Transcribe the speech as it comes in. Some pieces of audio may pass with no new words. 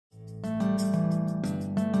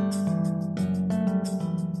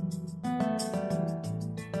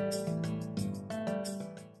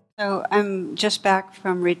So I'm just back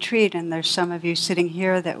from retreat, and there's some of you sitting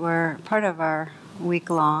here that were part of our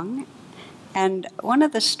week-long. And one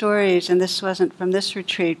of the stories, and this wasn't from this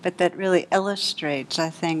retreat, but that really illustrates,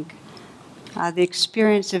 I think, the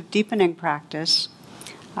experience of deepening practice.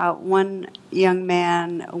 One young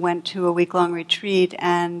man went to a week-long retreat,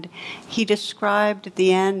 and he described at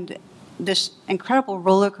the end this incredible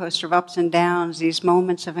roller coaster of ups and downs, these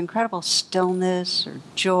moments of incredible stillness or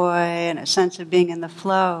joy and a sense of being in the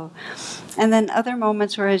flow. And then other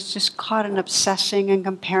moments where he's just caught in obsessing and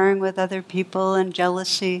comparing with other people and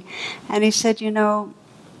jealousy. And he said,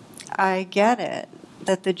 I get it,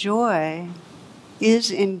 that the joy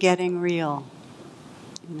is in getting real.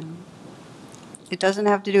 It doesn't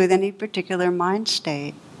have to do with any particular mind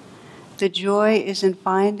state. The joy is in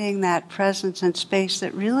finding that presence and space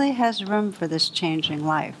that really has room for this changing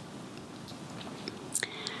life.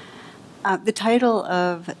 The title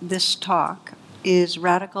of this talk is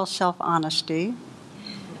Radical Self-Honesty,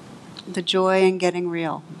 the Joy in Getting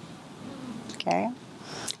Real. Okay?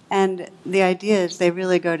 And the idea is they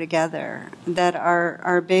really go together, that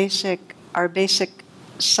our basic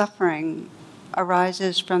suffering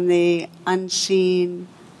arises from the unseen,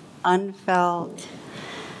 unfelt,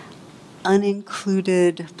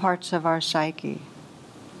 unincluded parts of our psyche.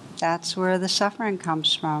 That's where the suffering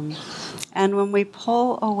comes from. And when we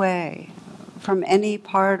pull away from any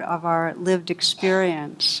part of our lived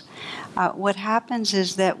experience, what happens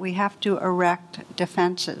is that we have to erect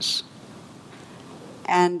defenses.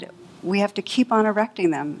 And we have to keep on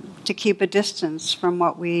erecting them to keep a distance from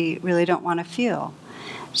what we really don't want to feel.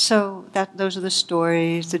 So those are the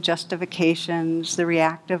stories, the justifications, the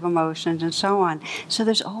reactive emotions, and so on. So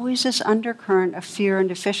there's always this undercurrent of fear and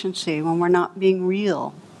deficiency when we're not being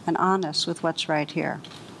real and honest with what's right here.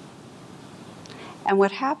 And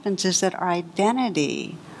what happens is that our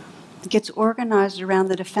identity gets organized around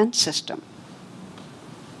the defense system,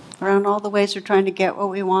 around all the ways we're trying to get what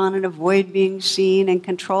we want and avoid being seen and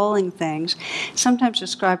controlling things, sometimes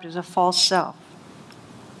described as a false self.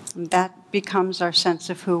 And that becomes our sense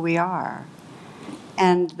of who we are.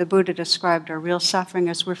 And the Buddha described our real suffering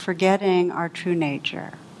as we're forgetting our true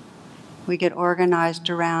nature. We get organized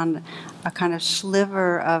around a kind of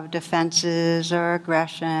sliver of defenses or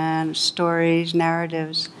aggression, stories,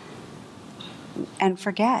 narratives, and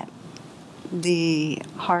forget the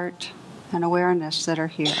heart and awareness that are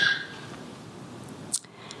here.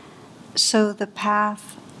 So the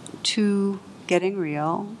path to getting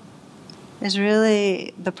real is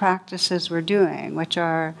really the practices we're doing, which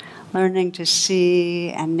are learning to see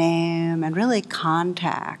and name and really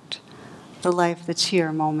contact the life that's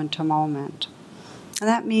here moment to moment. And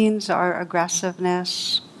that means our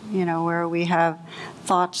aggressiveness, where we have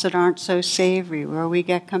thoughts that aren't so savory, where we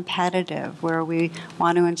get competitive, where we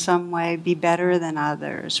want to in some way be better than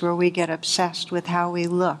others, where we get obsessed with how we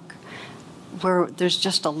look, where there's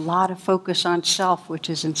just a lot of focus on self, which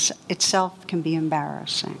is itself can be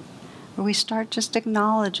embarrassing. Where we start just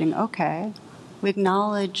acknowledging, we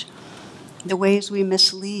acknowledge the ways we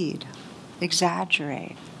mislead,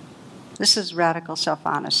 exaggerate. This is radical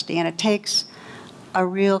self-honesty, and it takes a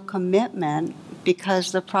real commitment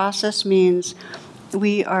because the process means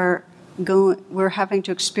we're having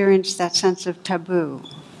to experience that sense of taboo,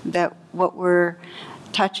 that what we're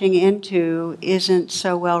touching into isn't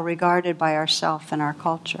so well regarded by ourself and our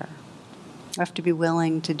culture. We have to be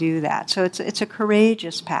willing to do that. So it's a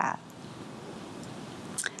courageous path.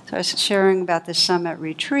 So I was sharing about this summit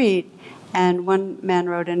retreat, and one man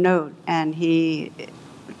wrote a note, and he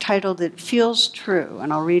titled it, Feels True,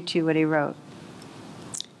 and I'll read to you what he wrote.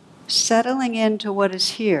 Settling into what is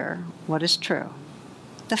here, what is true.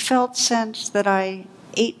 The felt sense that I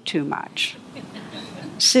ate too much.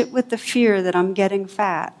 Sit with the fear that I'm getting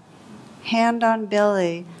fat. Hand on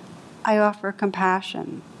belly, I offer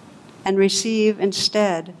compassion, and receive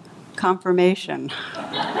instead confirmation.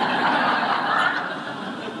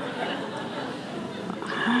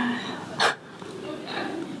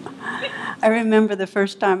 I remember the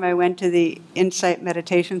first time I went to the Insight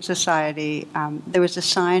Meditation Society, there was a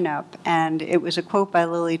sign up, and it was a quote by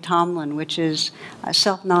Lily Tomlin, which is,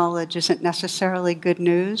 self-knowledge isn't necessarily good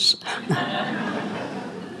news.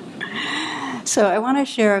 So I want to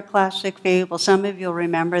share a classic fable. Some of you will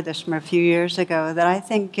remember this from a few years ago that I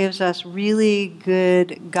think gives us really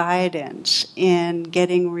good guidance in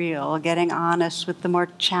getting real, getting honest with the more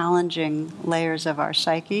challenging layers of our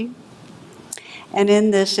psyche. And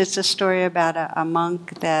in this, it's a story about a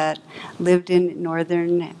monk that lived in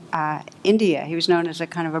northern India. He was known as a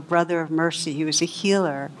kind of a brother of mercy. He was a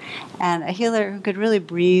healer, and a healer who could really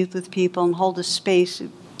breathe with people and hold a space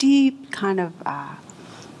of deep kind of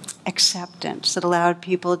acceptance that allowed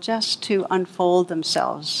people just to unfold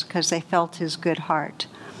themselves because they felt his good heart.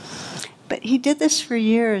 But he did this for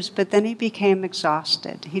years, but then he became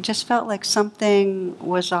exhausted. He just felt like something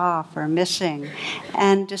was off or missing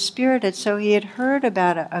and dispirited. So he had heard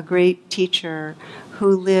about a great teacher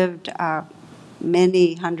who lived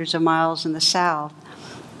many hundreds of miles in the south,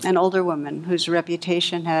 an older woman whose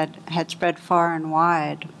reputation had spread far and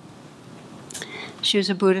wide. She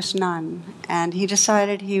was a Buddhist nun, and he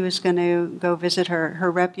decided he was going to go visit her.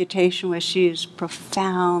 Her reputation was she was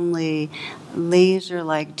profoundly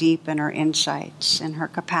laser-like deep in her insights and her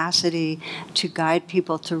capacity to guide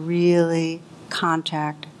people to really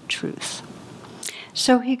contact truth.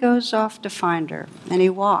 So he goes off to find her, and he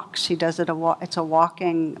walks. He does it it's a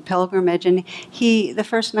walking pilgrimage, and the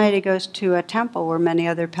first night he goes to a temple where many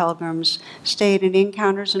other pilgrims stayed, and he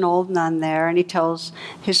encounters an old nun there, and he tells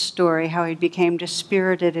his story, how he became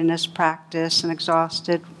dispirited in his practice and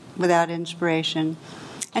exhausted without inspiration.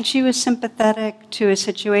 And she was sympathetic to his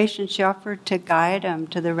situation. She offered to guide him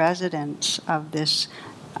to the residence of this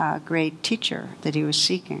great teacher that he was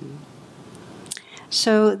seeking.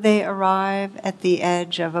 So they arrive at the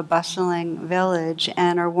edge of a bustling village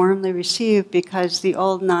and are warmly received because the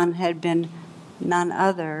old nun had been none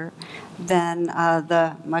other than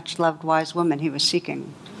the much-loved wise woman he was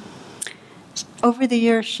seeking. Over the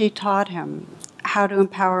years, she taught him how to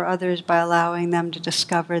empower others by allowing them to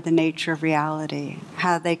discover the nature of reality,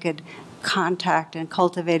 how they could contact and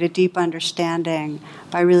cultivate a deep understanding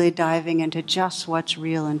by really diving into just what's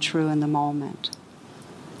real and true in the moment.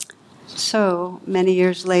 So, many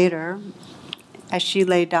years later, as she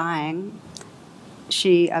lay dying,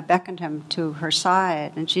 she beckoned him to her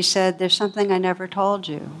side, and she said, "There's something I never told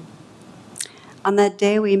you. On that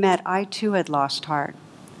day we met, I too had lost heart.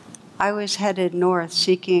 I was headed north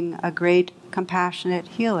seeking a great, compassionate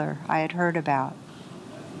healer I had heard about."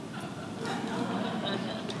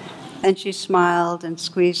 Then she smiled and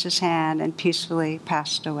squeezed his hand and peacefully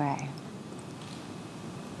passed away.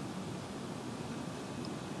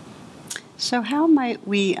 So how might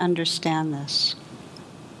we understand this?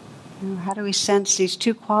 How do we sense these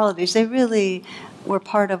two qualities? They really were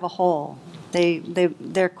part of a whole.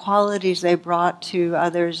 Their qualities they brought to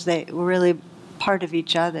others, they were really part of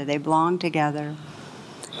each other. They belonged together.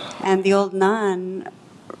 And the old nun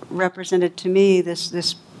represented to me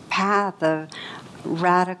this path of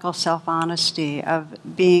radical self-honesty, of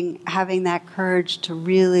having that courage to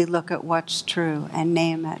really look at what's true and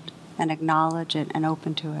name it and acknowledge it and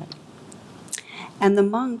open to it. And the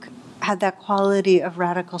monk had that quality of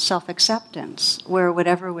radical self-acceptance, where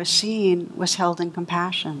whatever was seen was held in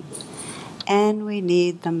compassion. And we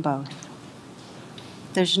need them both.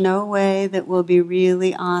 There's no way that we'll be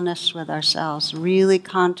really honest with ourselves, really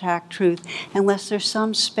contact truth, unless there's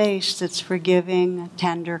some space that's forgiving,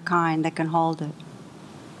 tender, kind, that can hold it.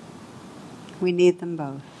 We need them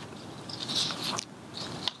both.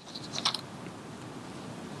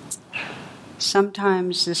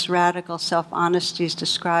 Sometimes this radical self-honesty is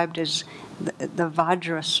described as the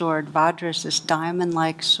Vajra sword. Vajra is this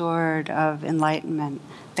diamond-like sword of enlightenment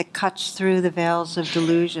that cuts through the veils of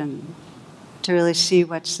delusion to really see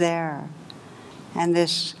what's there. And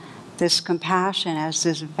this compassion has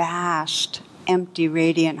this vast, empty,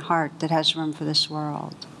 radiant heart that has room for this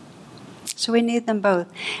world. So we need them both.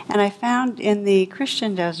 And I found in the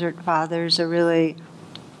Christian Desert Fathers a really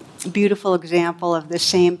beautiful example of the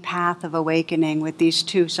same path of awakening with these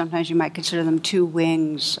two, sometimes you might consider them two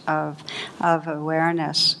wings of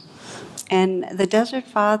awareness. And the Desert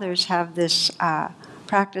Fathers have this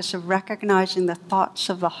practice of recognizing the thoughts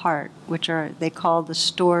of the heart, which they call the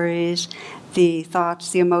stories, the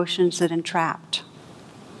thoughts, the emotions that entrapped.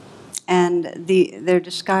 And they're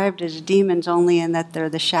described as demons only in that they're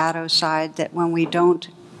the shadow side, that when we don't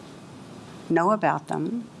know about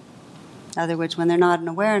them, in other words, when they're not in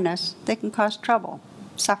awareness, they can cause trouble,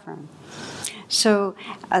 suffering. So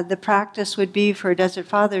the practice would be for Desert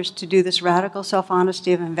Fathers to do this radical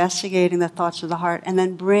self-honesty of investigating the thoughts of the heart and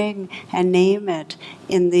then bring and name it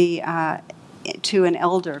to an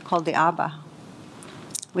elder called the Abba,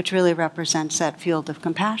 which really represents that field of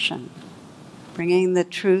compassion, bringing the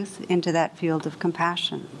truth into that field of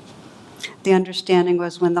compassion. The understanding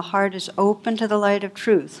was when the heart is open to the light of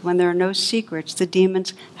truth, when there are no secrets, the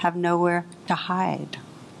demons have nowhere to hide.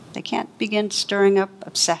 They can't begin stirring up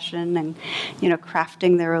obsession and,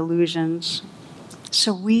 crafting their illusions.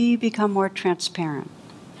 So we become more transparent,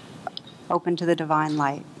 open to the divine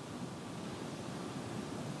light.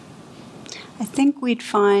 I think we'd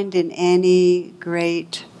find in any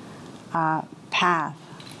great path,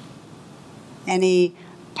 any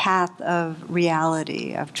path of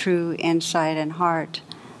reality, of true insight and heart,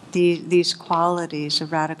 these qualities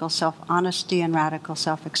of radical self-honesty and radical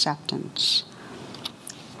self-acceptance.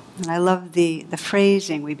 And I love the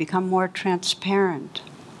phrasing, we become more transparent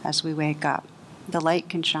as we wake up. The light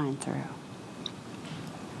can shine through.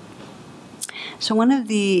 So one of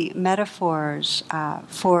the metaphors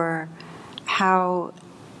for how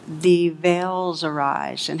the veils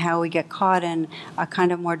arise and how we get caught in a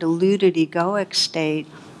kind of more diluted egoic state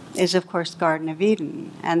is, of course, Garden of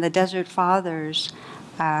Eden. And the Desert Fathers,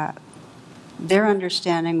 their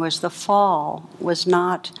understanding was the fall was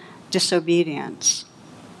not disobedience.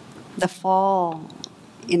 The fall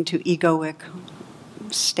into egoic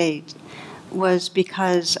state was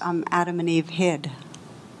because Adam and Eve hid.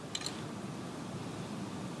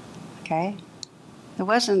 Okay? It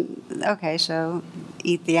wasn't, okay, so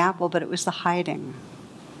eat the apple, but it was the hiding.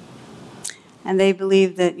 And they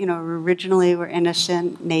believed that, originally we're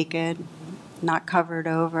innocent, naked, not covered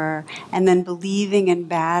over, and then believing in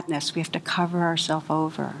badness, we have to cover ourselves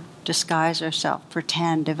over, disguise ourselves,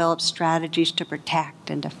 pretend, develop strategies to protect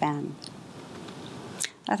and defend.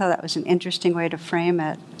 I thought that was an interesting way to frame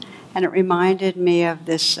it. And it reminded me of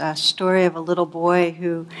this story of a little boy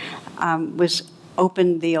who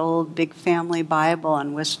opened the old big family Bible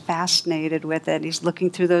and was fascinated with it. He's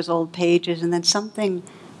looking through those old pages, and then something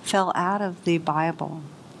fell out of the Bible.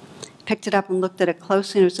 Picked it up and looked at it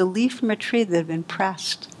closely, and it was a leaf from a tree that had been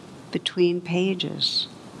pressed between pages.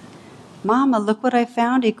 "Mama, look what I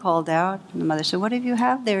found," he called out. And the mother said, "What do you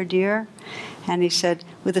have there, dear?" And he said,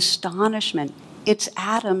 with astonishment, "It's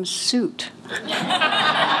Adam's suit."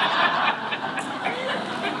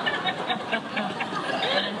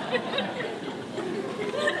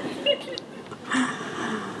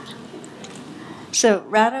 So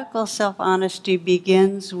radical self-honesty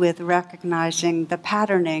begins with recognizing the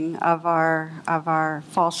patterning of our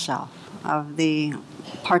false self, of the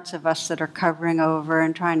parts of us that are covering over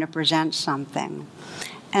and trying to present something.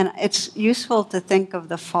 And it's useful to think of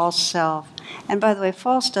the false self. And by the way,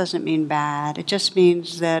 false doesn't mean bad. It just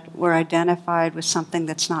means that we're identified with something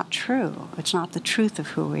that's not true. It's not the truth of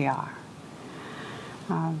who we are.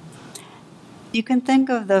 You can think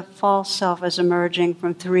of the false self as emerging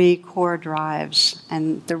from three core drives,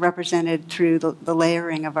 and they're represented through the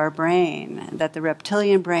layering of our brain, that the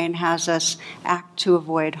reptilian brain has us act to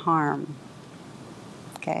avoid harm.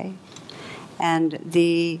 Okay? And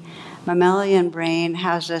the mammalian brain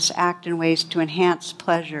has us act in ways to enhance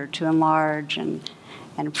pleasure, to enlarge and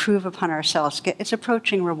improve upon ourselves. It's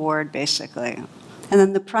approaching reward, basically. And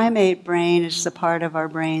then the primate brain is the part of our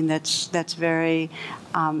brain that's very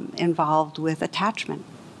involved with attachment,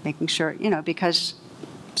 making sure, because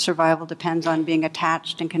survival depends on being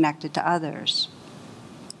attached and connected to others.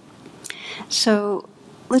 So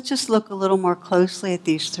let's just look a little more closely at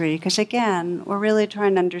these three, because again, we're really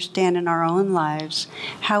trying to understand in our own lives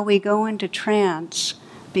how we go into trance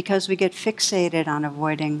because we get fixated on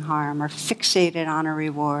avoiding harm, or fixated on a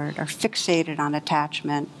reward, or fixated on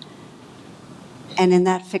attachment. And in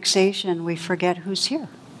that fixation, we forget who's here.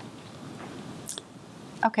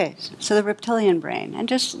 Okay, so the reptilian brain. And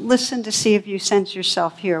just listen to see if you sense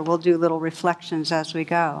yourself here. We'll do little reflections as we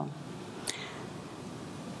go.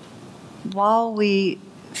 While we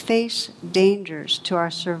face dangers to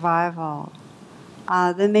our survival,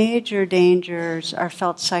 the major dangers are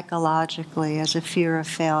felt psychologically as a fear of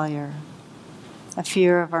failure, a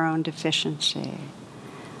fear of our own deficiency,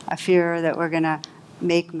 a fear that we're going to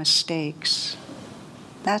make mistakes.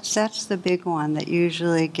 That's the big one that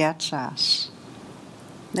usually gets us.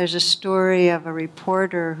 There's a story of a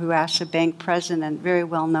reporter who asked a bank president, very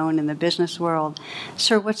well known in the business world,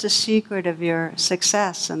 "Sir, what's the secret of your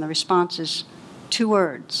success?" And the response is 2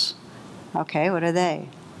 words. Okay, what are they?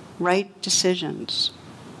 Right decisions.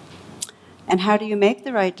 And how do you make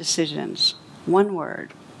the right decisions? 1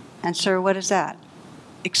 word. And sir, what is that?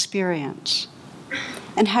 Experience.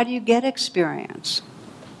 And how do you get experience?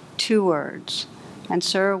 2 words. And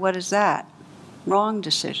sir, what is that? Wrong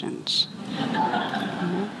decisions.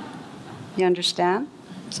 Mm-hmm. You understand?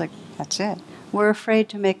 It's like, that's it. We're afraid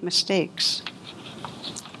to make mistakes.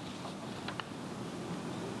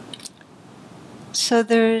 So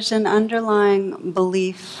there's an underlying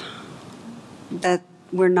belief that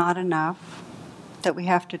we're not enough, that we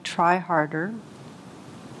have to try harder.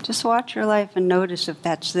 Just watch your life and notice if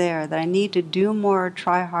that's there, that I need to do more,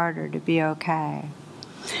 try harder to be okay.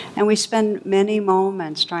 And we spend many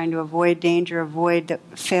moments trying to avoid danger, avoid the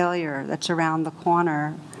failure that's around the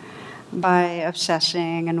corner by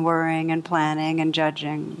obsessing and worrying and planning and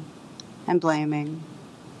judging and blaming.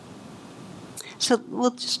 So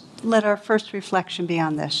we'll just let our first reflection be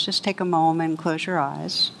on this. Just take a moment and close your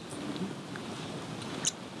eyes.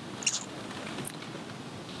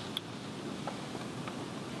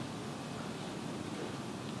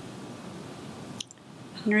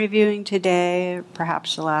 And reviewing today, or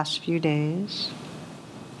perhaps the last few days,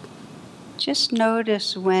 just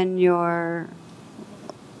notice when your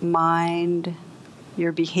mind,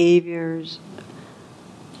 your behaviors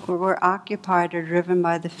were occupied or driven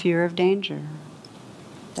by the fear of danger,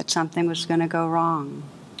 that something was going to go wrong,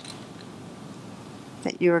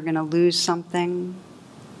 that you were going to lose something,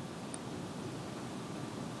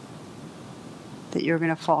 that you were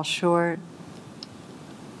going to fall short,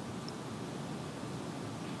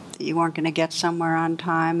 that you weren't going to get somewhere on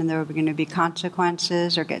time and there were going to be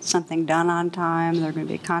consequences, or get something done on time and there were going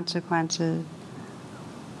to be consequences.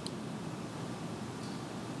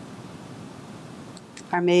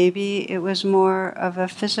 Or maybe it was more of a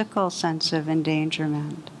physical sense of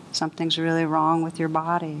endangerment. Something's really wrong with your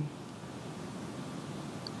body.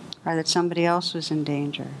 Or that somebody else was in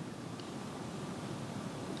danger.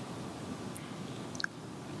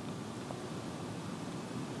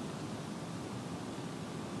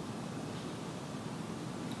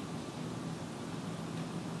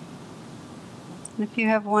 And if you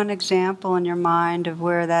have one example in your mind of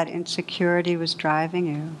where that insecurity was driving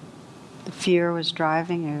you, the fear was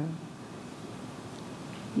driving you,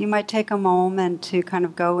 you might take a moment to kind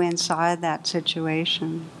of go inside that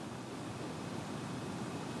situation.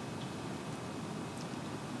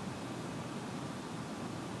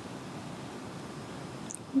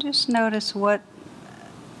 And just notice what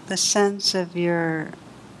the sense of your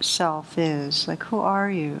self is. Like, who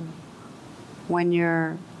are you when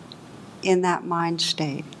you're in that mind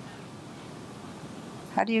state?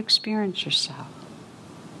 How do you experience yourself?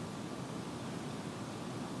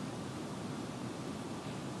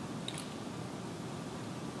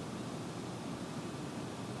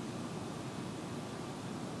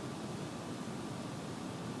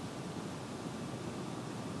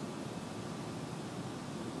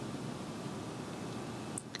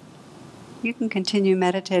 You can continue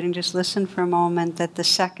meditating, just listen for a moment that the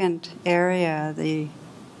second area, the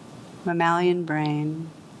mammalian brain,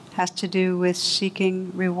 has to do with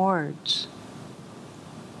seeking rewards.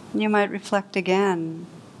 And you might reflect again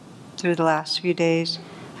through the last few days,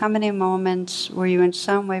 how many moments were you in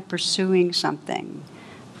some way pursuing something?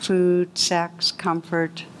 Food, sex,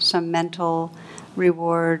 comfort, some mental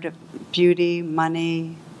reward, beauty,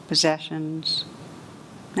 money, possessions.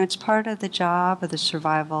 And it's part of the job of the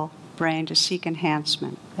survival brain to seek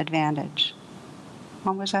enhancement, advantage.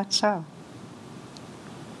 When was that so?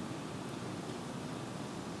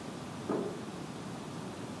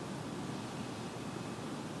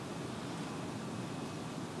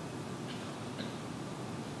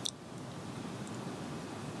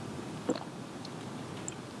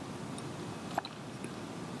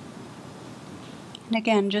 And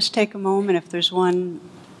again, just take a moment if there's one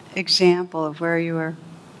example of where you were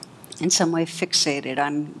in some way fixated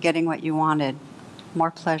on getting what you wanted, more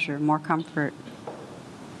pleasure, more comfort.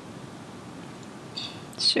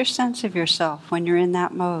 It's your sense of yourself when you're in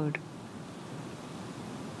that mode.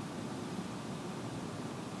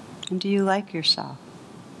 And do you like yourself?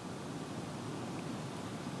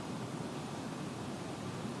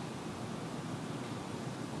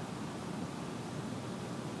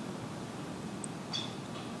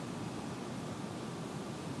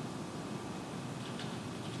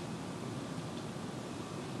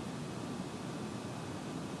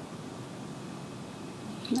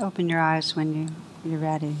 Open your eyes when you're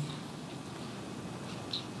ready.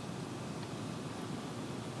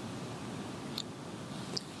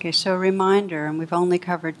 Okay, so a reminder, and we've only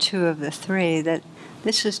covered 2 of the 3, that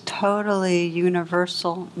this is totally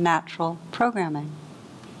universal, natural programming.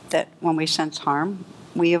 That when we sense harm,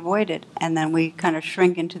 we avoid it, and then we kind of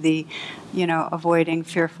shrink into the, avoiding,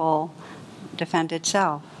 fearful, defended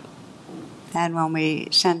self. And when we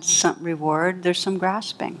sense some reward, there's some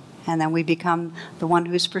grasping. And then we become the one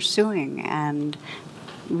who's pursuing and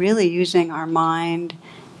really using our mind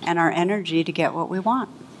and our energy to get what we want.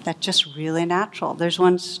 That's just really natural. There's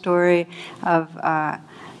one story of,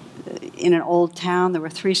 in an old town, there were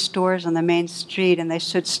 3 stores on the main street, and they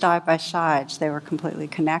stood side by side. They were completely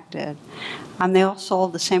connected. And they all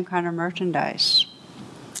sold the same kind of merchandise.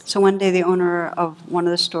 So one day the owner of one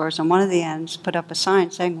of the stores on one of the ends put up a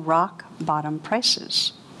sign saying rock bottom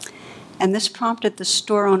prices. And this prompted the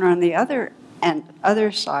store owner on the other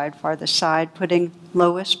side, farthest side, putting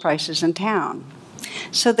lowest prices in town.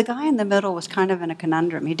 So the guy in the middle was kind of in a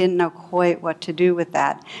conundrum. He didn't know quite what to do with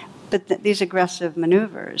that, but these aggressive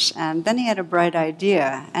maneuvers. And then he had a bright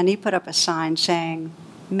idea, and he put up a sign saying,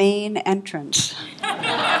 main entrance.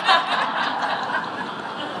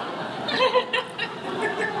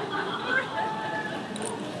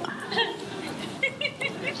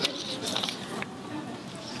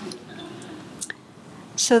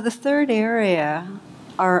 So the third area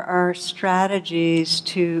are strategies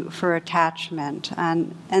for attachment,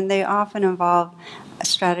 and they often involve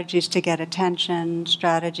strategies to get attention,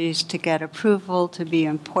 strategies to get approval, to be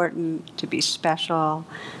important, to be special.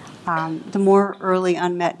 The more early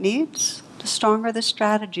unmet needs, the stronger the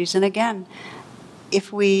strategies. And again,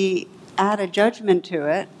 if we add a judgment to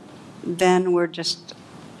it, then we're just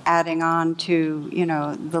adding on to,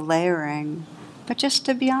 the layering. But just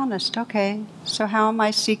to be honest, okay, so how am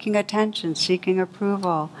I seeking attention, seeking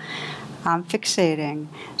approval, fixating?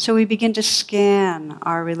 So we begin to scan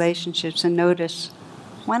our relationships and notice,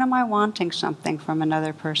 when am I wanting something from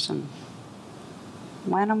another person?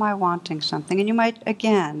 When am I wanting something? And you might,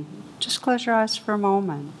 again, just close your eyes for a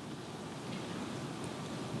moment.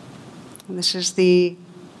 And this is the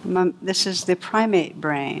primate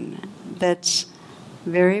brain that's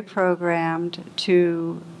very programmed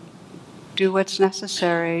to do what's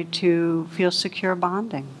necessary to feel secure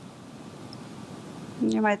bonding.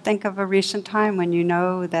 You might think of a recent time when you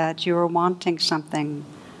know that you were wanting something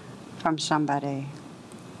from somebody,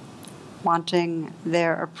 wanting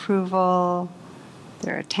their approval,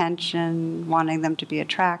 their attention, wanting them to be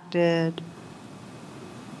attracted,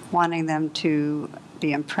 wanting them to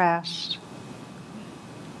be impressed.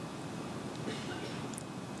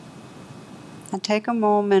 And take a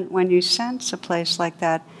moment when you sense a place like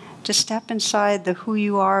that to step inside the who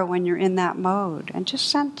you are when you're in that mode, and just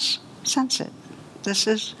sense it. This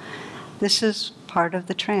is part of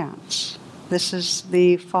the trance. This is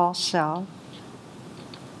the false self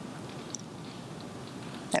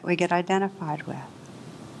that we get identified with.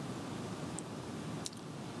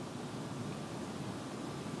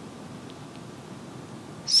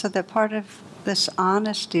 So that part of this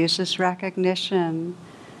honesty is this recognition,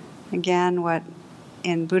 again, what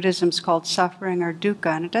in Buddhism is called suffering or dukkha,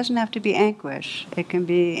 and it doesn't have to be anguish. It can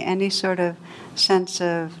be any sort of sense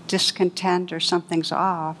of discontent or something's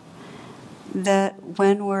off. That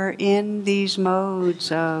when we're in these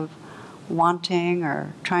modes of wanting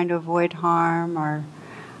or trying to avoid harm or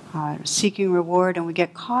seeking reward, and we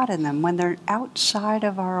get caught in them, when they're outside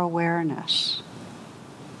of our awareness,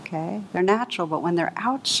 okay? They're natural, but when they're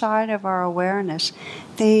outside of our awareness,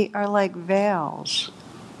 they are like veils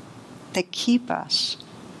that keep us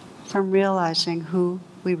from realizing who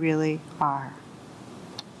we really are.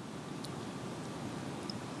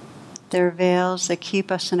 They're veils that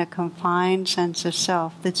keep us in a confined sense of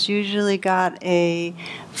self that's usually got a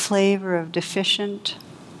flavor of deficient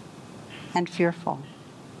and fearful.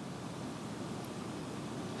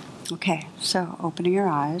 Okay, so opening your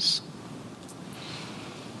eyes.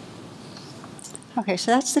 Okay,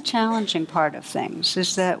 so that's the challenging part of things,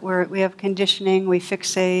 is that we have conditioning, we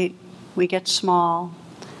fixate, we get small,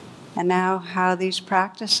 and now how these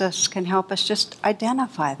practices can help us just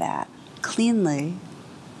identify that cleanly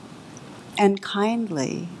and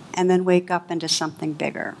kindly, and then wake up into something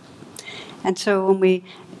bigger. And so when we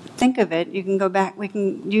think of it, you can go back, we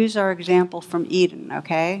can use our example from Eden,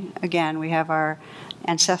 okay? Again, we have our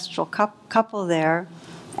ancestral couple there,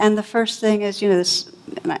 and the first thing is, this,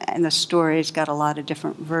 and the story's got a lot of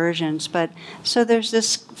different versions, but so there's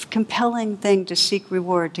this compelling thing to seek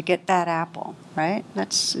reward, to get that apple, right?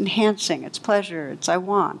 That's enhancing, it's pleasure, it's I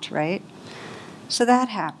want, right? So that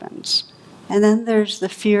happens. And then there's the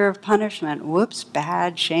fear of punishment. Whoops,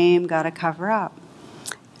 bad, shame, gotta cover up.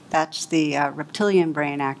 That's the reptilian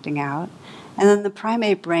brain acting out. And then the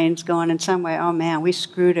primate brain's going in some way, oh man, we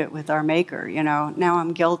screwed it with our maker, now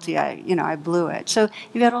I'm guilty, I blew it. So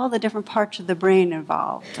you've got all the different parts of the brain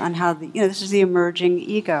involved on how this is the emerging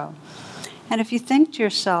ego. And if you think to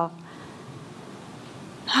yourself,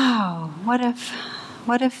 oh, what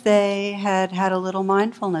if they had a little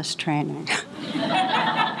mindfulness training?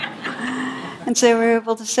 And so we're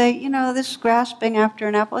able to say, this grasping after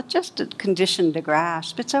an apple, it's just a condition to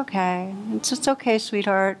grasp. It's okay. It's okay,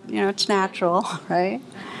 sweetheart. It's natural, right?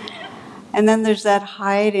 And then there's that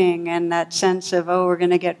hiding and that sense of, oh, we're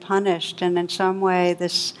going to get punished. And in some way,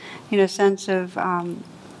 this, sense of,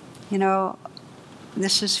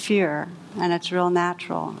 this is fear, and it's real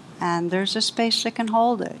natural. And there's a space that can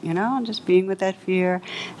hold it, and just being with that fear.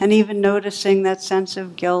 And even noticing that sense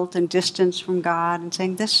of guilt and distance from God and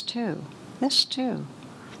saying, this too. It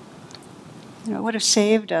would have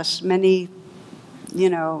saved us many,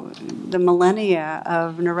 the millennia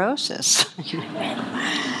of neurosis.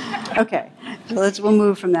 Okay, so we'll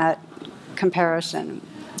move from that comparison.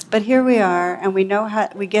 But here we are, and we know how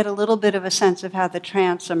we get a little bit of a sense of how the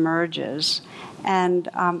trance emerges and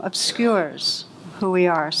obscures who we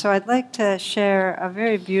are. So I'd like to share a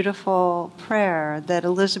very beautiful prayer that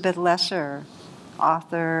Elizabeth Lesser,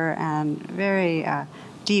 author and very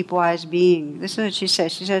deep, wise being. This is what she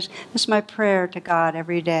says. She says, this is my prayer to God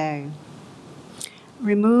every day.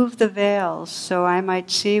 Remove the veils so I might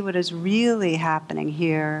see what is really happening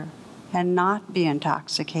here and not be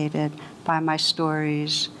intoxicated by my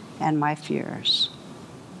stories and my fears.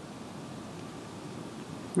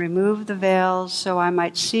 Remove the veils so I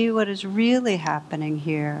might see what is really happening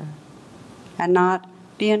here and not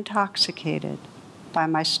be intoxicated by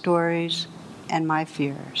my stories and my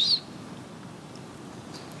fears.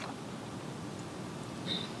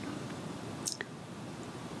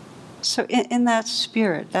 So in that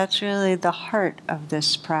spirit, that's really the heart of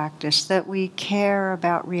this practice, that we care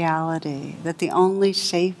about reality, that the only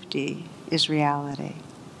safety is reality,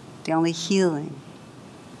 the only healing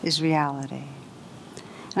is reality.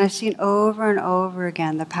 And I've seen over and over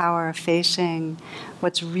again the power of facing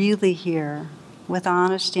what's really here with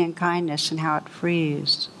honesty and kindness and how it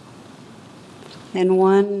frees. In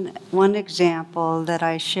one example that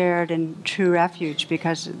I shared in True Refuge,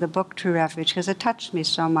 because the book True Refuge, because it touched me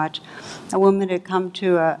so much, a woman had come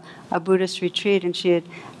to a Buddhist retreat and she had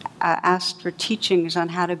asked for teachings on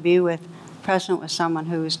how to be present with someone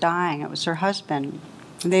who was dying. It was her husband.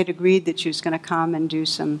 And they'd agreed that she was going to come and do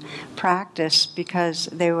some practice because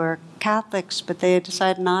they were Catholics, but they had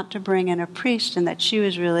decided not to bring in a priest and that she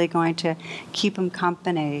was really going to keep him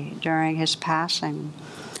company during his passing.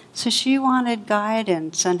 So she wanted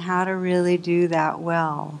guidance on how to really do that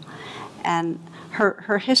well. And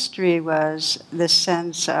her history was this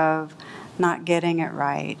sense of not getting it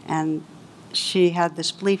right. And she had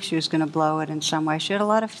this belief she was going to blow it in some way. She had a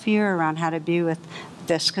lot of fear around how to be with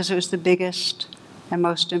this because it was the biggest and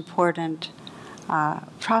most important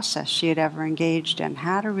process she had ever engaged in,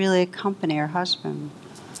 how to really accompany her husband.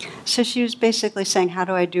 So she was basically saying, how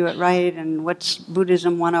do I do it right? And what's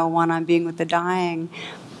Buddhism 101 on being with the dying?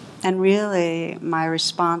 And really, my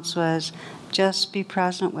response was, just be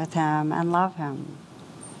present with him and love him,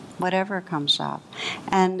 whatever comes up.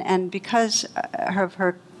 And because of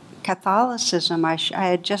her Catholicism, I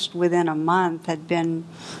had just within a month had been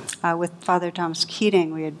with Father Thomas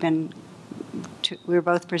Keating. We were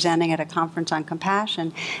both presenting at a conference on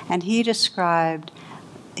compassion, and he described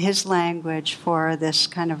his language for this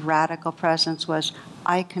kind of radical presence was,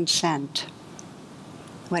 I consent.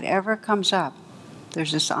 Whatever comes up,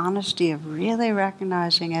 there's this honesty of really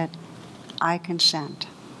recognizing it, I consent.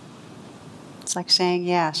 It's like saying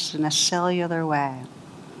yes in a cellular way.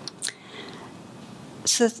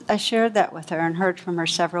 So I shared that with her and heard from her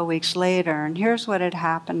several weeks later, and here's what had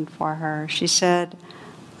happened for her. She said,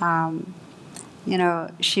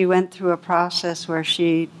 she went through a process where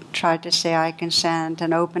she tried to say I consent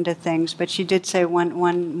and open to things, but she did say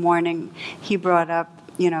one morning he brought up,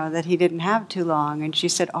 that he didn't have too long, and she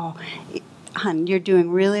said, oh, hon, you're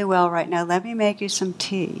doing really well right now. Let me make you some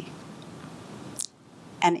tea.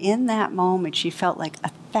 And in that moment, she felt like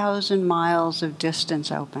 1,000 miles of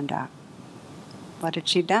distance opened up. What had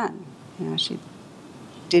she done? She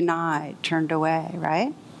denied, turned away,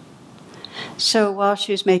 right? So while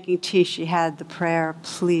she was making tea, she had the prayer,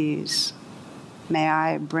 please, may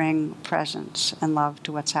I bring presence and love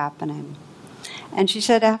to what's happening. And she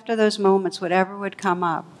said after those moments, whatever would come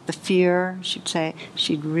up, the fear, she'd say,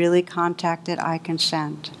 she'd really contacted I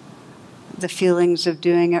consent. The feelings of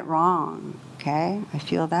doing it wrong, okay? I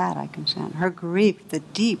feel that, I consent. Her grief, the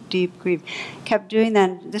deep, deep grief, kept doing that.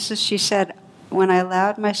 And she said, when I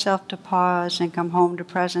allowed myself to pause and come home to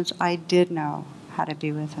presence, I did know how to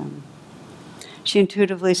be with him. She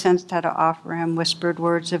intuitively sensed how to offer him whispered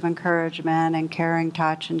words of encouragement and caring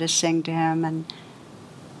touch and to sing to him and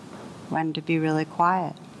when to be really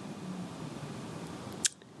quiet.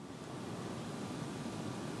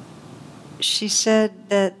 She said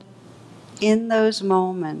that in those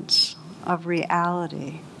moments of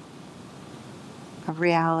reality, of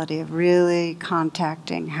really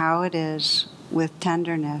contacting how it is with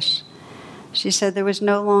tenderness, she said there was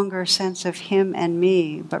no longer a sense of him and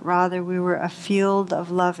me, but rather we were a field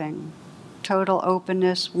of loving, total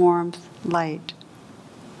openness, warmth, light.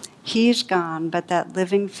 He's gone, but that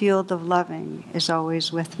living field of loving is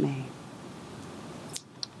always with me.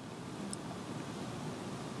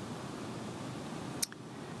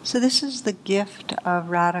 So this is the gift of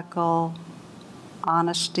radical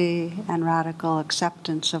honesty and radical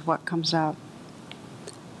acceptance of what comes up.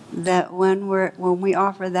 That when we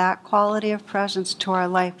offer that quality of presence to our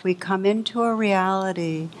life, we come into a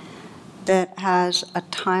reality that has a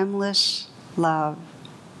timeless love.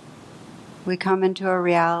 We come into a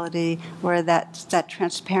reality where that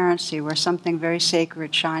transparency, where something very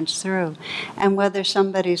sacred shines through. And whether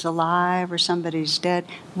somebody's alive or somebody's dead,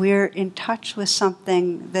 we're in touch with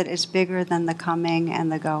something that is bigger than the coming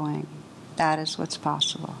and the going. That is what's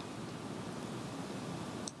possible.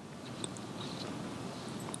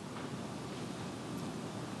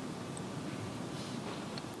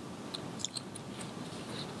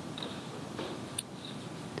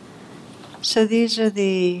 So these are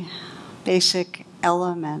the basic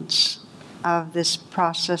elements of this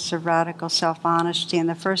process of radical self-honesty. And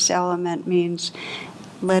the first element means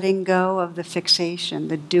letting go of the fixation,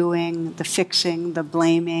 the doing, the fixing, the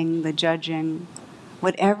blaming, the judging.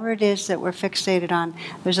 Whatever it is that we're fixated on,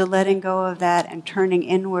 there's a letting go of that and turning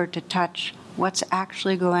inward to touch what's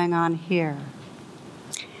actually going on here.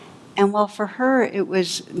 And while for her it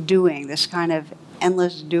was doing, this kind of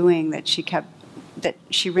endless doing that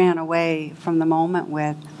she ran away from the moment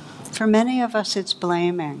with, for many of us it's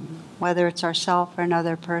blaming, whether it's ourselves or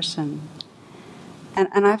another person.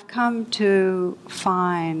 And I've come to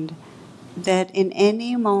find that in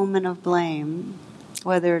any moment of blame,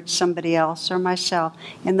 whether it's somebody else or myself,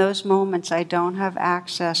 in those moments I don't have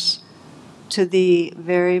access to the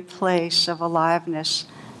very place of aliveness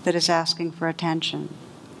that is asking for attention.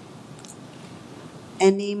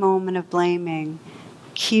 Any moment of blaming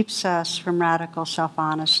keeps us from radical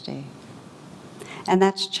self-honesty. And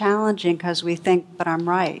that's challenging because we think, but I'm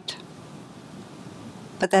right.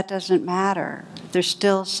 But that doesn't matter. There's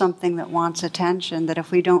still something that wants attention that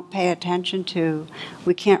if we don't pay attention to,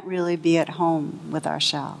 we can't really be at home with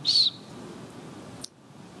ourselves.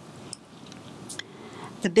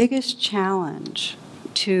 The biggest challenge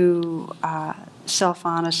to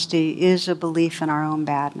self-honesty is a belief in our own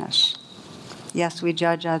badness. Yes, we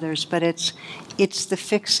judge others, but it's the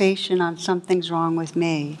fixation on something's wrong with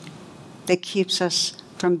me that keeps us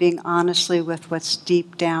from being honestly with what's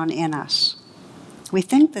deep down in us. We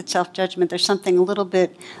think that self-judgment, there's something a little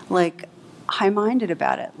bit like high-minded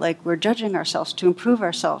about it, like we're judging ourselves to improve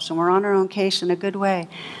ourselves and we're on our own case in a good way.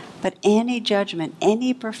 But any judgment,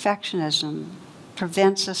 any perfectionism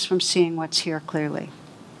prevents us from seeing what's here clearly.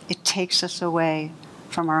 It takes us away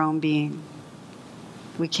from our own being.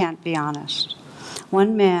 We can't be honest.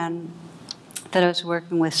 One man that I was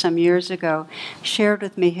working with some years ago shared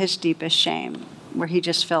with me his deepest shame, where he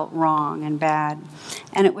just felt wrong and bad.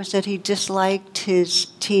 And it was that he disliked his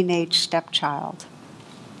teenage stepchild.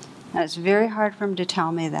 And it's very hard for him to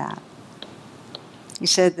tell me that. He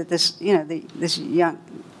said that this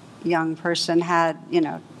young person had,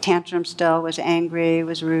 tantrum still, was angry,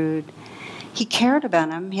 was rude. He cared about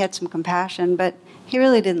him, he had some compassion, but he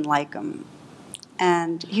really didn't like him.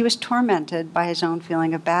 And he was tormented by his own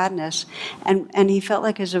feeling of badness. And he felt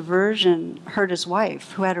like his aversion hurt his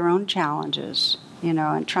wife, who had her own challenges,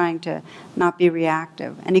 and trying to not be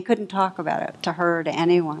reactive. And he couldn't talk about it to her, to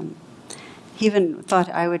anyone. He even thought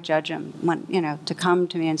I would judge him when, to come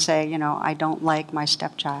to me and say, I don't like my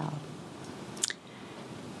stepchild.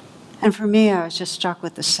 And for me, I was just struck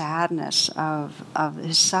with the sadness of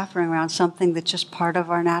his suffering around something that's just part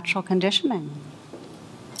of our natural conditioning.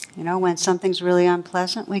 When something's really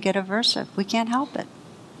unpleasant, we get aversive. We can't help it.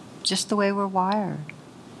 Just the way we're wired.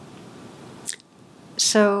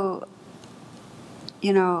 So,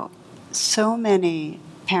 so many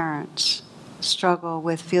parents struggle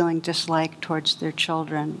with feeling dislike towards their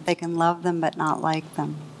children. They can love them but not like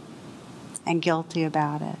them, and guilty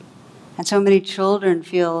about it. And so many children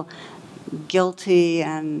feel guilty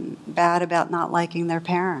and bad about not liking their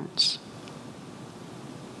parents.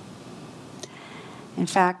 In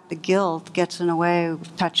fact, the guilt gets in the way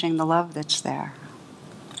of touching the love that's there.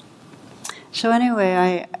 So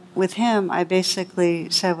anyway, with him, I basically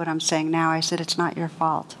said what I'm saying now. I said, it's not your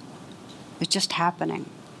fault. It's just happening.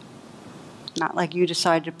 Not like you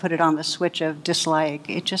decide to put it on the switch of dislike.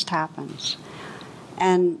 It just happens.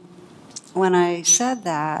 And when I said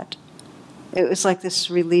that, it was like this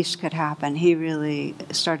release could happen. He really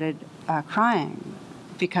started crying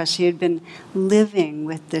because he had been living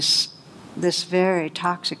with this very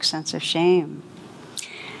toxic sense of shame.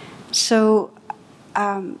 So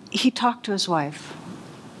he talked to his wife,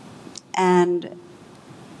 and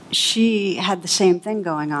she had the same thing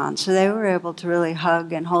going on. So they were able to really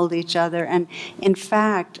hug and hold each other. And in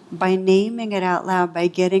fact, by naming it out loud, by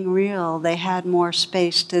getting real, they had more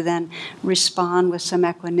space to then respond with some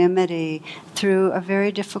equanimity through a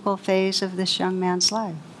very difficult phase of this young man's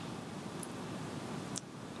life.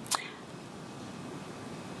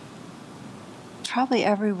 Probably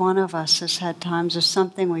every one of us has had times of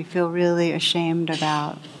something we feel really ashamed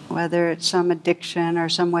about, whether it's some addiction or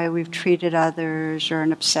some way we've treated others or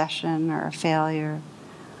an obsession or a failure.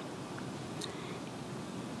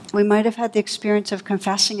 We might have had the experience of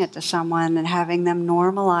confessing it to someone and having them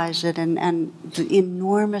normalize it, and the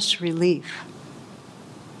enormous relief.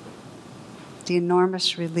 The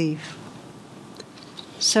enormous relief.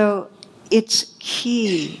 So it's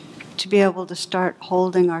key to be able to start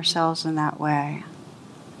holding ourselves in that way.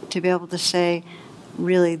 To be able to say,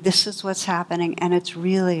 really, this is what's happening, and it's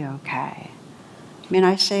really okay. I mean,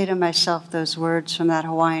 I say to myself those words from that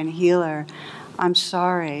Hawaiian healer, I'm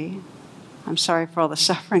sorry for all the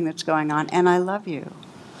suffering that's going on, and I love you.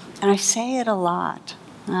 And I say it a lot.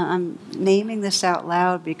 I'm naming this out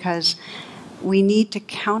loud because we need to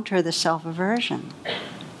counter the self-aversion.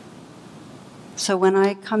 So when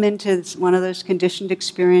I come into one of those conditioned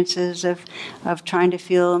experiences of trying to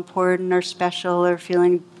feel important or special or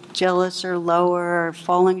feeling jealous or lower or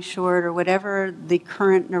falling short or whatever the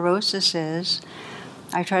current neurosis is,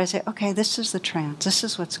 I try to say, okay, this is the trance. This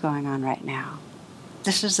is what's going on right now.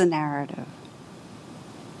 This is the narrative.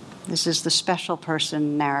 This is the special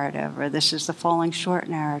person narrative, or this is the falling short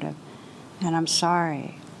narrative. And I'm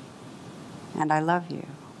sorry. And I love you.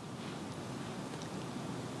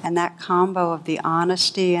 And that combo of the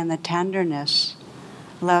honesty and the tenderness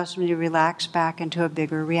allows me to relax back into a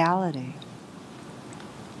bigger reality.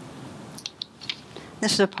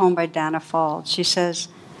 This is a poem by Dana Fald. She says,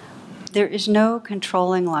 there is no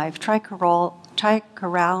controlling life. Try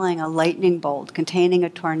corralling a lightning bolt containing a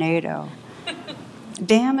tornado.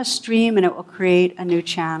 Dam a stream and it will create a new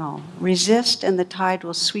channel. Resist and the tide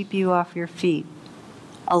will sweep you off your feet.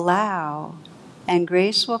 Allow and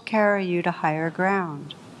grace will carry you to higher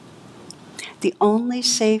ground. The only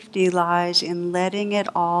safety lies in letting it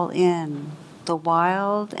all in, the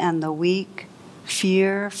wild and the weak,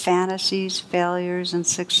 fear, fantasies, failures, and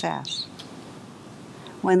success.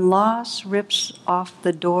 When loss rips off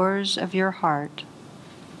the doors of your heart,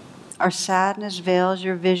 or sadness veils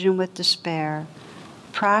your vision with despair,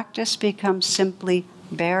 practice becomes simply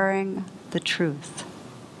bearing the truth.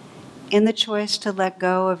 In the choice to let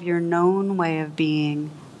go of your known way of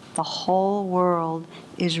being, the whole world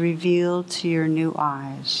is revealed to your new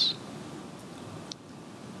eyes.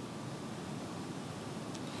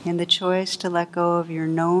 In the choice to let go of your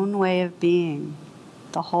known way of being,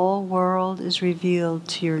 the whole world is revealed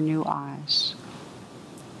to your new eyes.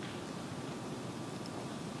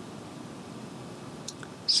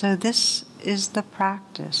 So this is the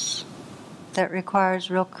practice that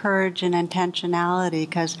requires real courage and intentionality,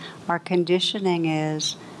 because our conditioning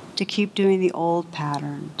is to keep doing the old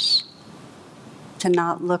patterns, to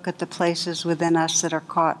not look at the places within us that are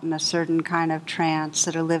caught in a certain kind of trance,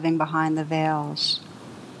 that are living behind the veils.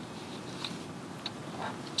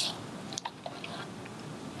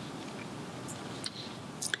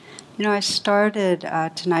 You know, I started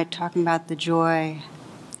tonight talking about the joy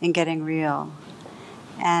in getting real.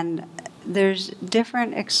 And there's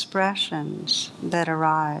different expressions that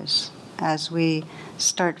arise as we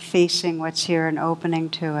start facing what's here and opening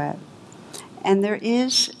to it. And there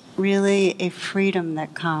is really a freedom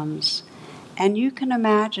that comes. And you can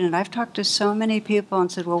imagine it. I've talked to so many people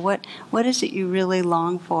and said, well, what is it you really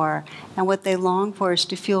long for? And what they long for is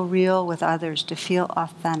to feel real with others, to feel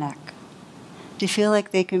authentic, to feel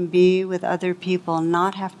like they can be with other people and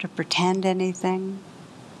not have to pretend anything.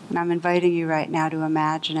 And I'm inviting you right now to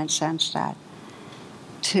imagine and sense that.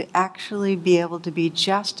 To actually be able to be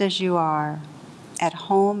just as you are, at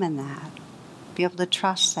home in that. Be able to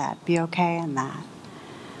trust that, be okay in that.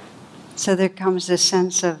 So there comes this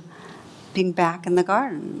sense of being back in the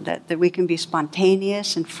garden, that we can be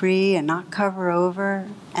spontaneous and free and not cover over.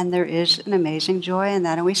 And there is an amazing joy in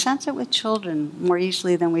that. And we sense it with children more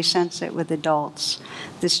easily than we sense it with adults.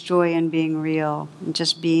 This joy in being real and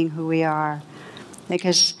just being who we are.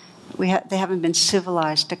 Because they haven't been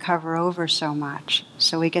civilized to cover over so much,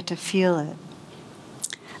 so we get to feel it.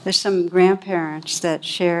 There's some grandparents that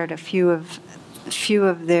shared a few of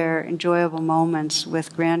their enjoyable moments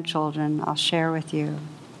with grandchildren I'll share with you.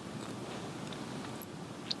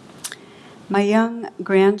 My young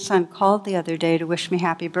grandson called the other day to wish me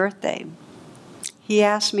happy birthday. He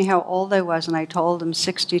asked me how old I was, and I told him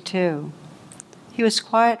 62. He was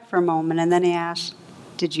quiet for a moment, and then he asked,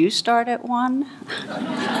 did you start at 1?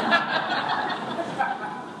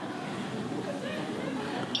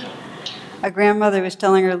 A grandmother was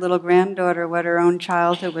telling her little granddaughter what her own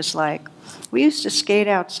childhood was like. We used to skate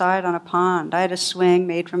outside on a pond. I had a swing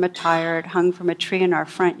made from a tire. It hung from a tree in our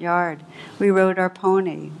front yard. We rode our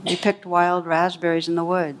pony. We picked wild raspberries in the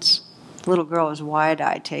woods. The little girl was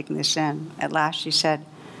wide-eyed taking this in. At last she said,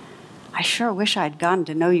 I sure wish I'd gotten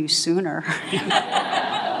to know you sooner.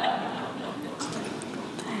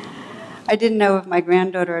 I didn't know if my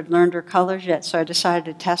granddaughter had learned her colors yet, so I decided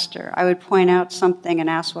to test her. I would point out something and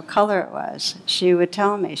ask what color it was. She would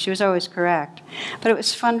tell me. She was always correct. But it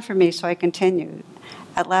was fun for me, so I continued.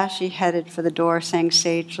 At last she headed for the door, saying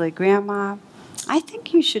sagely, Grandma, I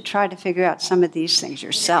think you should try to figure out some of these things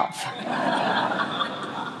yourself.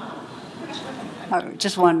 Oh,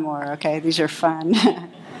 just one more, okay? These are fun.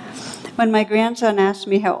 When my grandson asked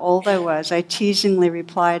me how old I was, I teasingly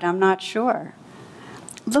replied, "I'm not sure."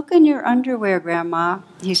 "Look in your underwear, Grandma,"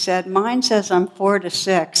 he said. "Mine says I'm 4 to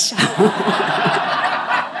 6.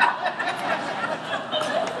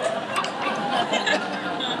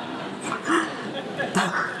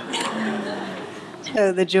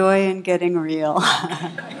 So the joy in getting real.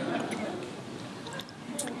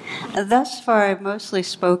 Thus far, I've mostly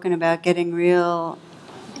spoken about getting real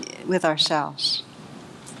with ourselves.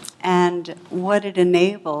 And what it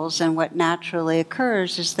enables and what naturally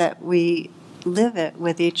occurs is that we live it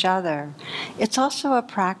with each other. It's also a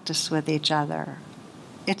practice with each other.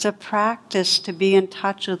 It's a practice to be in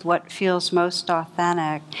touch with what feels most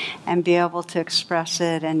authentic and be able to express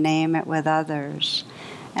it and name it with others.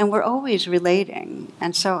 And we're always relating.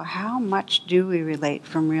 And so how much do we relate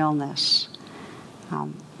from realness?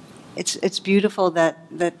 It's beautiful that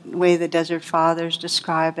way the Desert Fathers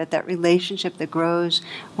describe it, that relationship that grows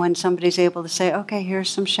when somebody's able to say, okay, here's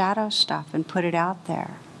some shadow stuff, and put it out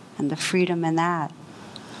there, and the freedom in that.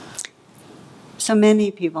 So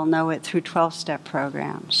many people know it through 12-step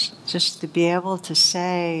programs. Just to be able to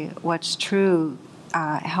say what's true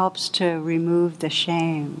helps to remove the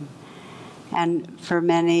shame. And for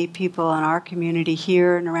many people in our community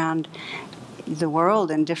here and around the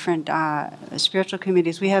world and different spiritual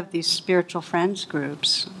communities, we have these spiritual friends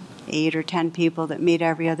groups, 8 or 10 people that meet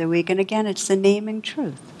every other week. And again, it's the naming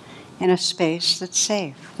truth in a space that's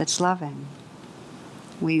safe, that's loving.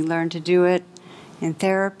 We learn to do it in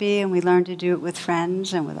therapy, and we learn to do it with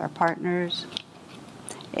friends and with our partners.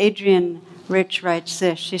 Adrienne Rich writes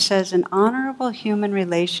this. She says, an honorable human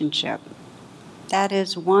relationship, that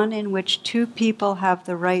is, one in which 2 people have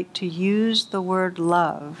the right to use the word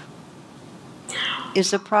love,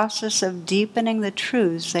 is a process of deepening the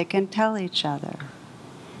truths they can tell each other.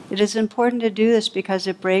 It is important to do this because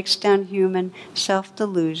it breaks down human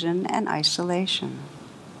self-delusion and isolation.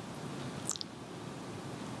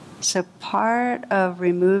 So part of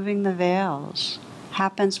removing the veils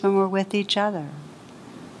happens when we're with each other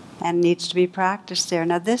and needs to be practiced there.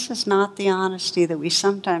 Now, this is not the honesty that we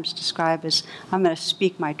sometimes describe as, I'm going to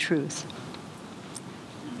speak my truth.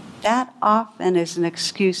 That often is an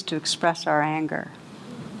excuse to express our anger.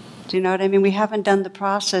 Do you know what I mean? We haven't done the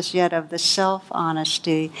process yet of the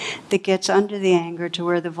self-honesty that gets under the anger to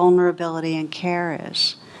where the vulnerability and care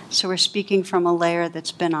is. So we're speaking from a layer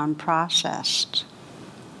that's been unprocessed.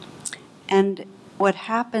 And what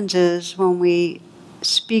happens is when we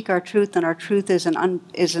speak our truth, and our truth is an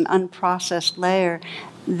unprocessed layer,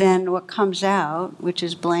 then what comes out, which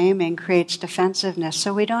is blaming, creates defensiveness.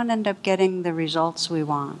 So we don't end up getting the results we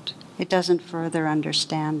want. It doesn't further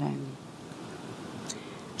understanding.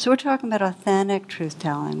 So we're talking about authentic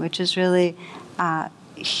truth-telling, which is really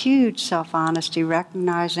huge self-honesty,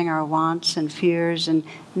 recognizing our wants and fears and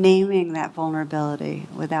naming that vulnerability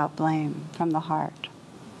without blame from the heart.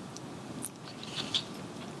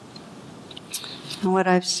 And what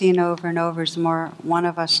I've seen over and over is the more one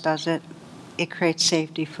of us does it, it creates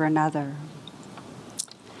safety for another.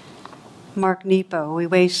 Mark Nepo, we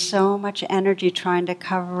waste so much energy trying to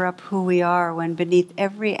cover up who we are when beneath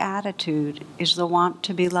every attitude is the want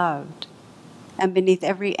to be loved. And beneath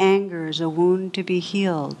every anger is a wound to be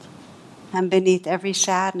healed. And beneath every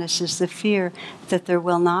sadness is the fear that there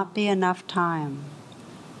will not be enough time.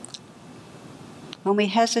 When we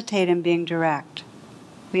hesitate in being direct,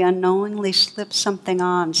 we unknowingly slip something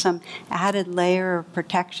on, some added layer of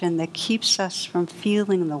protection that keeps us from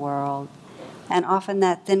feeling the world. And often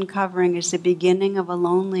that thin covering is the beginning of a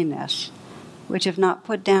loneliness, which if not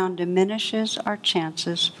put down, diminishes our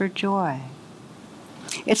chances for joy.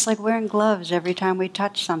 It's like wearing gloves every time we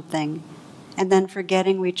touch something, and then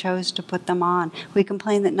forgetting we chose to put them on. We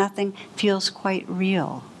complain that nothing feels quite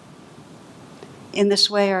real. In this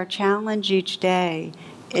way, our challenge each day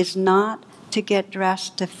is not to get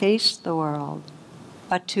dressed to face the world,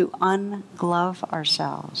 but to unglove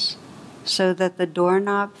ourselves so that the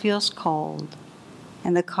doorknob feels cold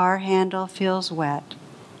and the car handle feels wet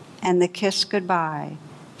and the kiss goodbye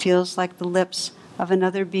feels like the lips of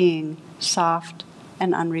another being, soft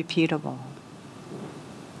and unrepeatable.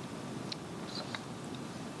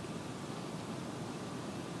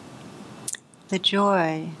 The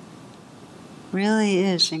joy really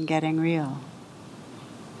is in getting real.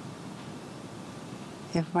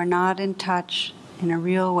 If we're not in touch in a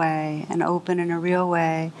real way and open in a real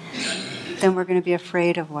way, then we're going to be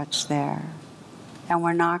afraid of what's there. And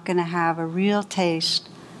we're not going to have a real taste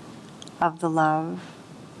of the love,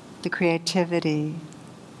 the creativity,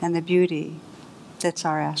 and the beauty that's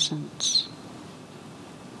our essence.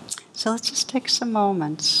 So let's just take some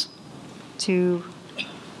moments to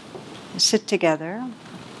sit together.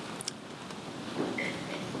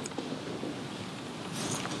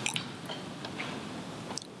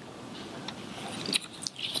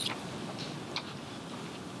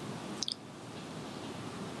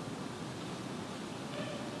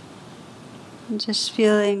 And just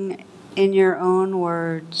feeling in your own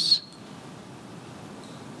words,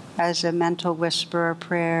 as a mental whisper or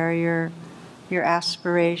prayer, your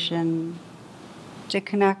aspiration to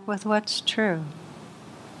connect with what's true,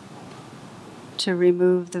 to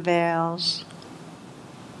remove the veils,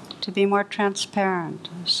 to be more transparent,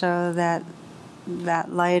 so that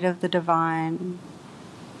that light of the divine,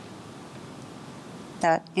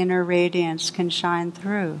 that inner radiance can shine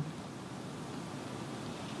through,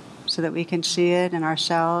 so that we can see it in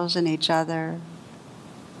ourselves and each other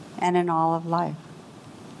and in all of life.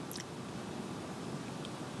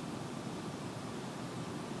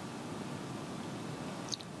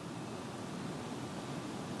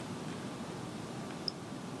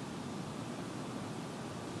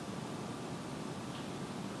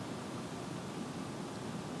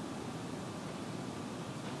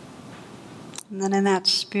 And then in that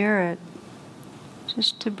spirit,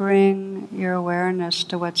 just to bring your awareness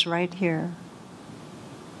to what's right here.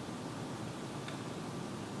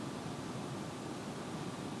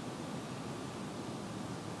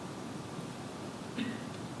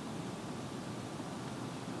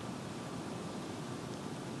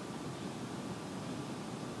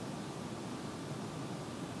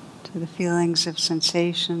 To the feelings of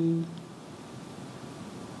sensation,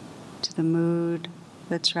 to the mood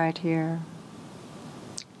that's right here.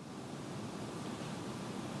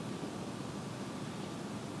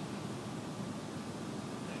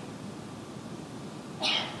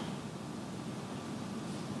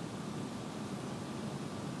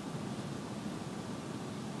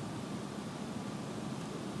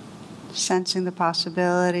 Sensing the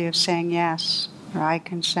possibility of saying yes, or I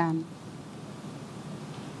consent.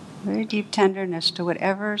 Very deep tenderness to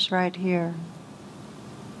whatever's right here.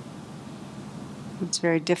 It's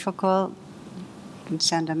very difficult. You can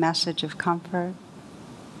send a message of comfort,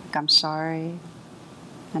 like I'm sorry,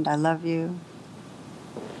 and I love you.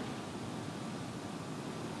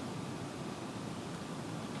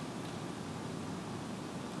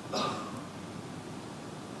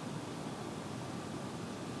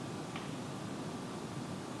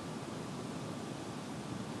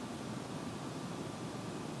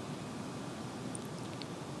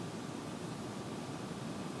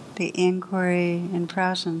 The inquiry in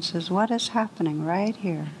presence is what is happening right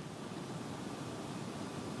here.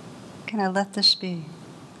 Can I let this be?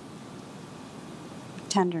 With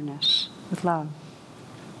tenderness, with love.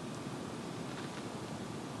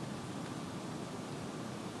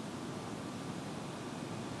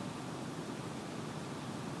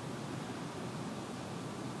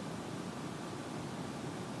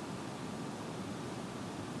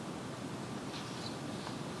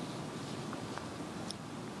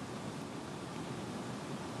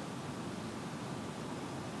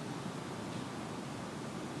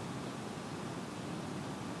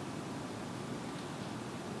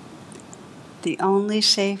 The only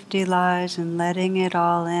safety lies in letting it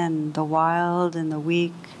all in, the wild and the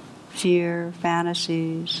weak, fear,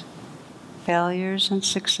 fantasies, failures and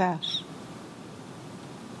success.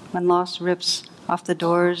 When loss rips off the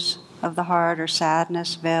doors of the heart or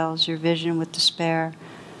sadness veils your vision with despair,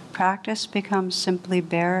 practice becomes simply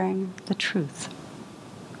bearing the truth.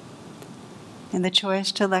 In the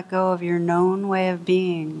choice to let go of your known way of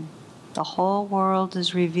being, the whole world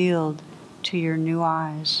is revealed to your new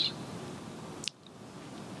eyes.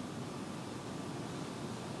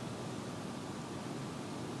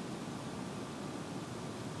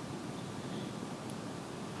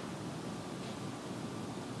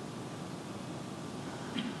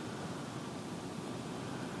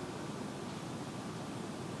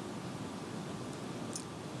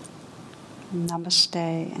 Namaste,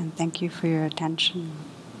 and thank you for your attention.